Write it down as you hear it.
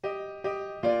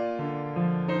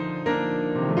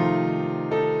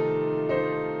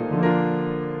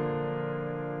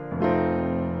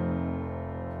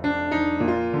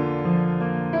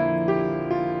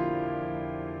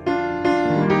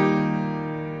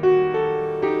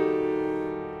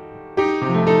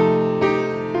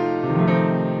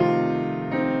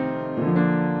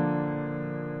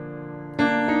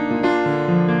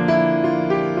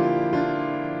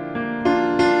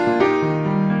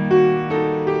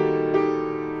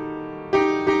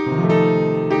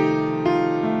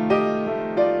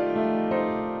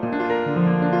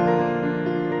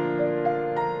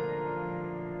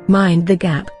Mind the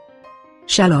Gap.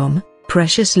 Shalom,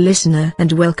 precious listener,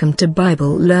 and welcome to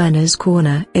Bible Learner's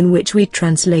Corner, in which we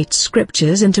translate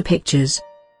scriptures into pictures.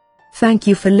 Thank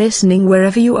you for listening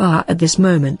wherever you are at this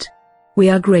moment. We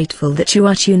are grateful that you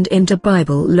are tuned into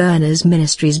Bible Learners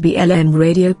Ministries BLM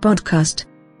radio podcast.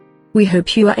 We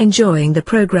hope you are enjoying the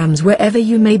programs wherever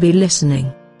you may be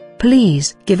listening.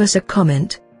 Please give us a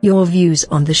comment, your views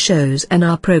on the shows and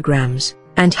our programs,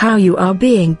 and how you are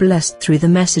being blessed through the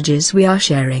messages we are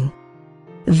sharing.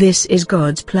 This is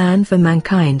God's plan for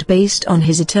mankind based on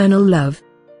His eternal love.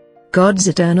 God's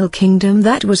eternal kingdom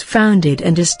that was founded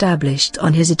and established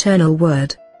on His eternal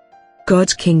word.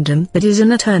 God's kingdom that is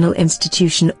an eternal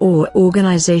institution or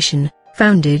organization,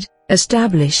 founded,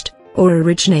 established, or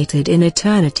originated in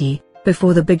eternity,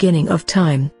 before the beginning of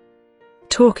time.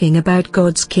 Talking about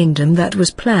God's kingdom that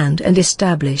was planned and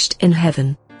established in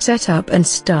heaven, set up and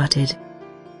started.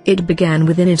 It began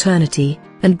within eternity,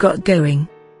 and got going.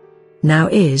 Now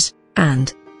is,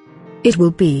 and it will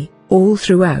be, all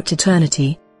throughout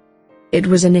eternity. It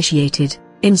was initiated,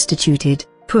 instituted,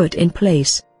 put in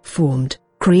place, formed,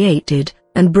 created,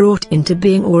 and brought into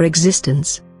being or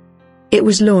existence. It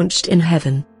was launched in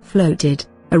heaven, floated,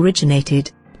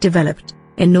 originated, developed,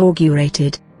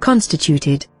 inaugurated,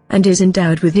 constituted, and is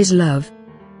endowed with His love.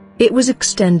 It was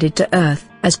extended to earth,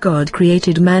 as God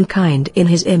created mankind in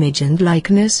His image and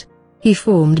likeness. He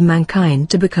formed mankind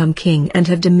to become king and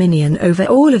have dominion over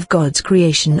all of God's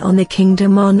creation on the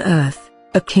kingdom on earth,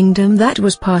 a kingdom that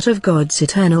was part of God's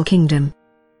eternal kingdom.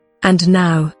 And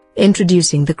now,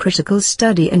 introducing the critical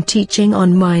study and teaching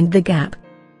on Mind the Gap.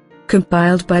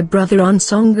 Compiled by Brother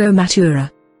Onsongo Matura.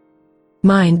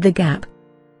 Mind the Gap.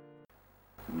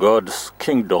 God's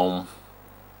kingdom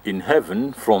in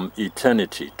heaven from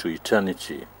eternity to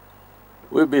eternity.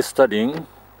 We'll be studying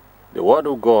the Word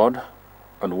of God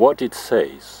and what it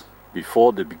says.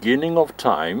 Before the beginning of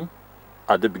time,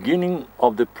 at the beginning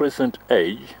of the present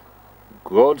age,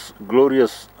 God's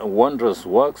glorious and wondrous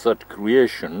works at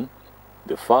creation,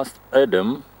 the first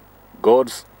Adam,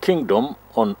 God's kingdom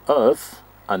on earth,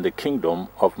 and the kingdom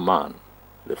of man.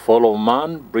 The fall of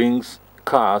man brings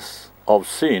curse of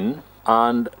sin,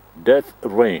 and death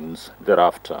reigns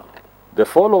thereafter. The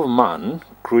fall of man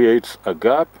creates a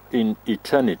gap in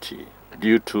eternity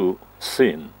due to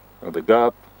sin, the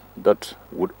gap that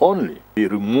would only be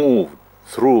removed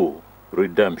through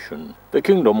redemption. The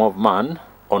kingdom of man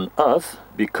on earth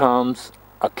becomes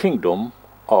a kingdom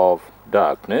of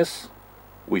darkness.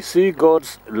 We see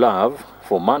God's love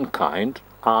for mankind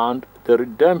and the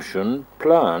redemption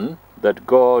plan that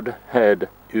God had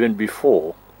even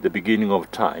before the beginning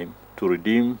of time to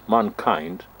redeem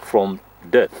mankind from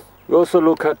death. We also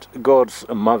look at God's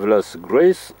marvelous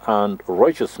grace and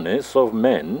righteousness of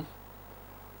men,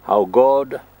 how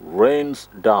God rains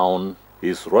down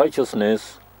His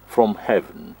righteousness from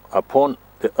heaven upon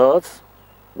the earth,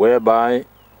 whereby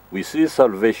we see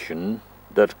salvation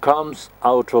that comes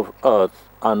out of earth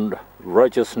and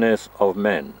righteousness of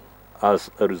men as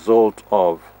a result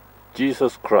of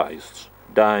Jesus Christ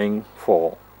dying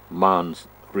for man's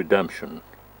redemption.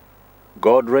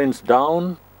 God rains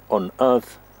down on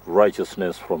earth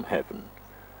righteousness from heaven.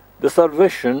 The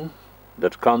salvation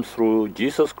that comes through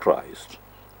Jesus Christ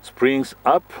springs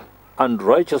up, and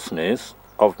righteousness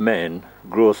of men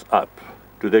grows up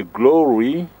to the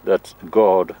glory that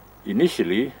God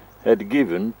initially had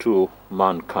given to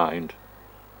mankind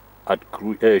at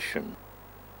creation.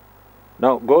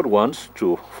 Now God wants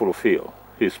to fulfill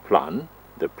His plan,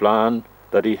 the plan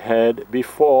that He had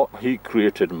before He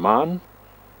created man,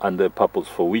 and the purpose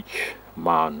for which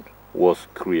man was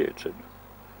created.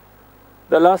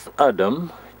 The last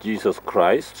Adam, Jesus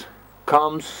Christ,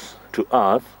 comes to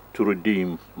earth to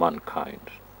redeem mankind.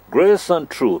 Grace and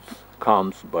truth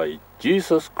comes by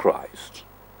Jesus Christ.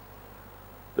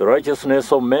 The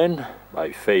righteousness of men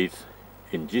by faith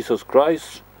in Jesus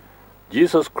Christ.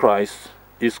 Jesus Christ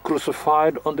is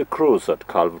crucified on the cross at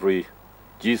Calvary.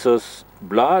 Jesus'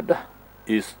 blood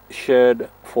is shed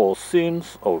for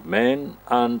sins of men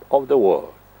and of the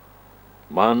world.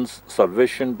 Man's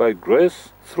salvation by grace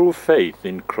through faith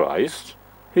in Christ,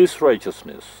 His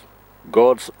righteousness.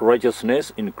 God's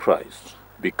righteousness in Christ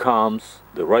becomes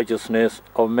the righteousness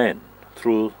of men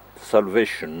through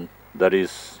salvation that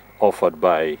is offered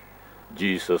by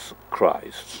Jesus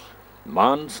Christ.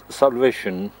 Man's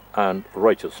salvation and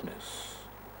righteousness.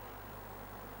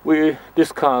 We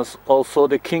discuss also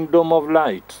the kingdom of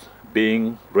light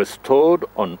being restored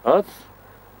on earth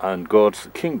and God's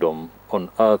kingdom on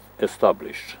earth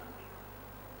established.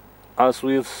 As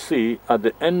we'll see at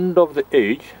the end of the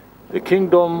age, the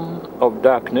kingdom of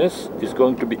darkness is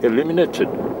going to be eliminated,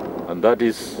 and that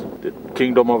is the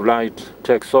kingdom of light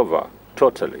takes over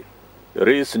totally. There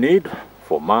is need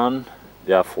for man,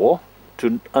 therefore,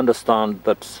 to understand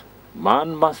that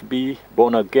man must be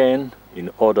born again in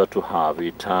order to have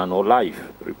eternal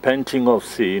life, repenting of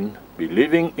sin,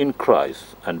 believing in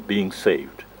Christ, and being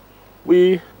saved.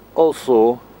 We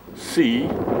also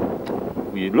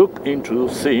we look into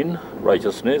sin,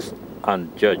 righteousness,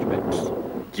 and judgment.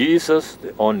 Jesus,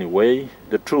 the only way,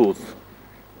 the truth,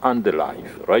 and the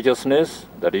life. Righteousness,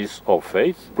 that is of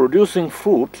faith, producing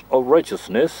fruit of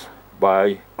righteousness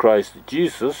by Christ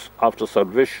Jesus after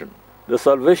salvation. The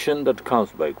salvation that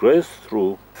comes by grace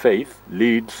through faith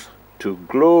leads to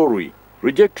glory,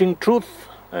 rejecting truth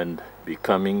and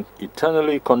becoming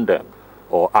eternally condemned,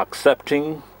 or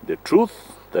accepting the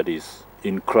truth that is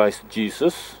in Christ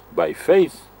Jesus by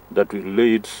faith that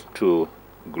leads to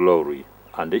glory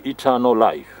and the eternal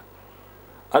life.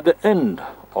 At the end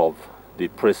of the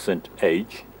present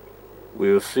age,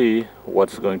 we'll see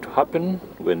what's going to happen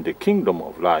when the kingdom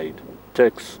of light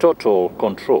takes total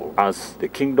control as the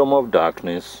kingdom of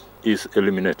darkness is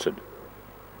eliminated.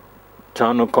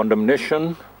 Eternal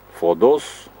condemnation for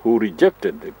those who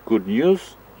rejected the good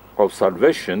news of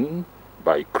salvation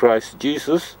by Christ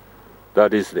Jesus,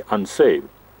 that is the unsaved.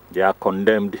 They are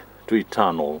condemned to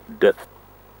eternal death.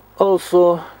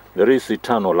 Also, there is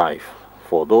eternal life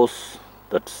for those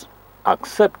that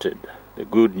accepted the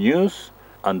good news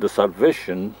and the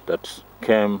salvation that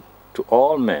came to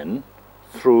all men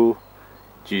through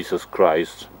Jesus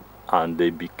Christ, and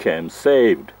they became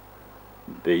saved.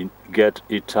 They get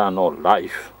eternal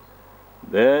life.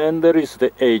 Then there is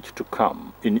the age to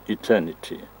come in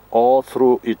eternity. All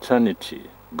through eternity,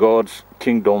 God's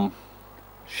kingdom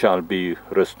shall be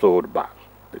restored back.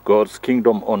 God's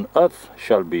kingdom on earth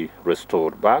shall be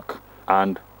restored back,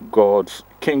 and God's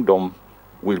kingdom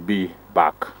will be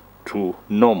back to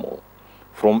normal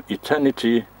from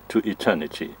eternity to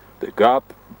eternity. The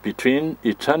gap between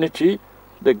eternity,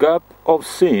 the gap of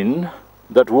sin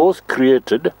that was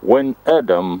created when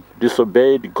Adam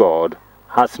disobeyed God,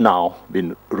 has now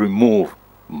been removed.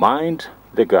 Mind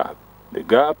the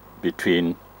gap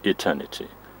between eternity.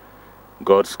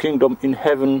 God's kingdom in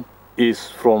heaven is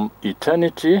from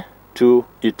eternity to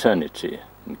eternity.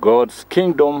 God's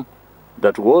kingdom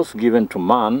that was given to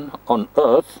man on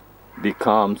earth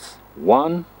becomes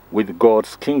one with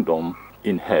God's kingdom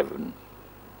in heaven.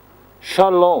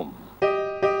 Shalom.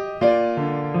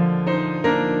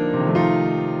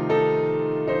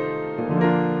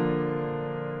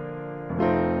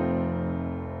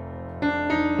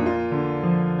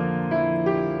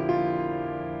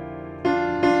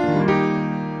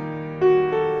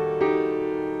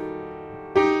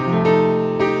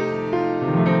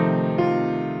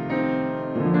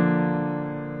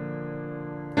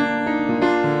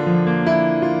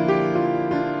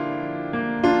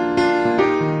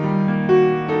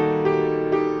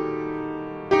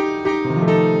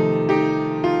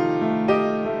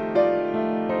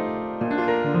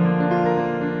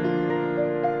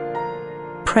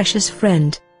 Precious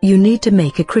friend, you need to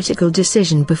make a critical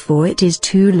decision before it is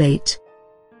too late.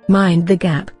 Mind the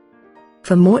gap.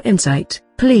 For more insight,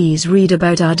 please read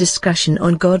about our discussion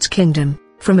on God's kingdom,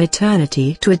 from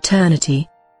eternity to eternity.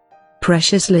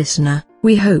 Precious listener,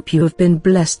 we hope you have been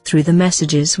blessed through the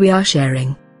messages we are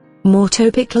sharing. More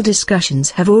topical discussions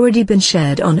have already been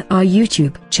shared on our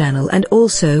YouTube channel and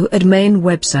also at main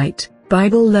website,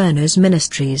 Bible Learners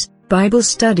Ministries, Bible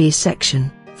Study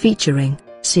section, featuring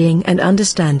Seeing and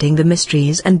Understanding the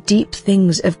Mysteries and Deep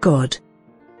Things of God.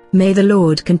 May the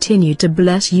Lord continue to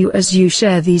bless you as you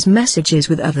share these messages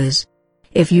with others.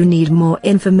 If you need more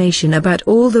information about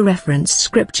all the referenced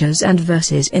scriptures and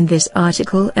verses in this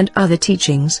article and other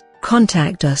teachings,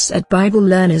 contact us at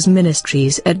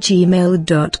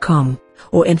BibleLearnersMinistries@gmail.com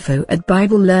or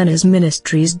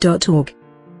info@BibleLearnersMinistries.org.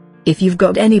 If you've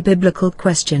got any biblical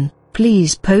question,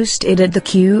 please post it at the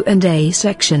Q&A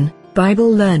section,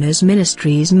 Bible Learners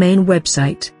Ministries main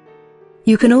website.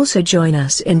 You can also join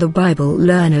us in the Bible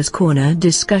Learners Corner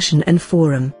discussion and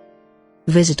forum.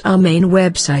 Visit our main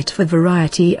website for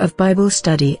variety of Bible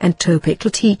study and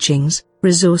topical teachings,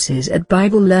 resources at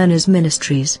Bible Learners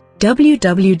Ministries,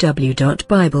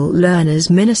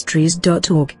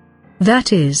 www.BibleLearnersMinistries.org.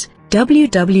 That is,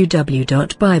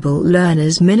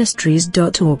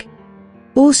 www.BibleLearnersMinistries.org.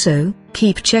 Also,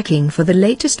 keep checking for the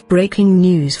latest breaking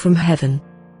news from heaven.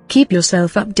 Keep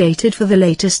yourself updated for the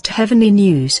latest heavenly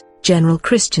news, general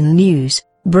Christian news,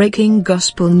 breaking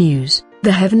gospel news,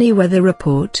 the heavenly weather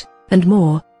report, and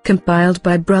more, compiled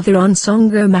by Brother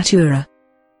Onsongo Matura.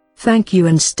 Thank you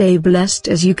and stay blessed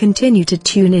as you continue to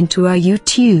tune into our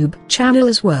YouTube channel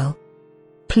as well.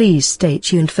 Please stay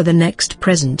tuned for the next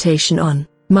presentation on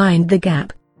Mind the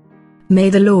Gap. May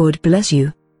the Lord bless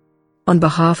you. On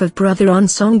behalf of Brother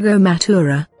Onsongo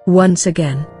Matura, once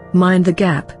again, mind the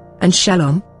gap, and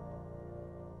shalom.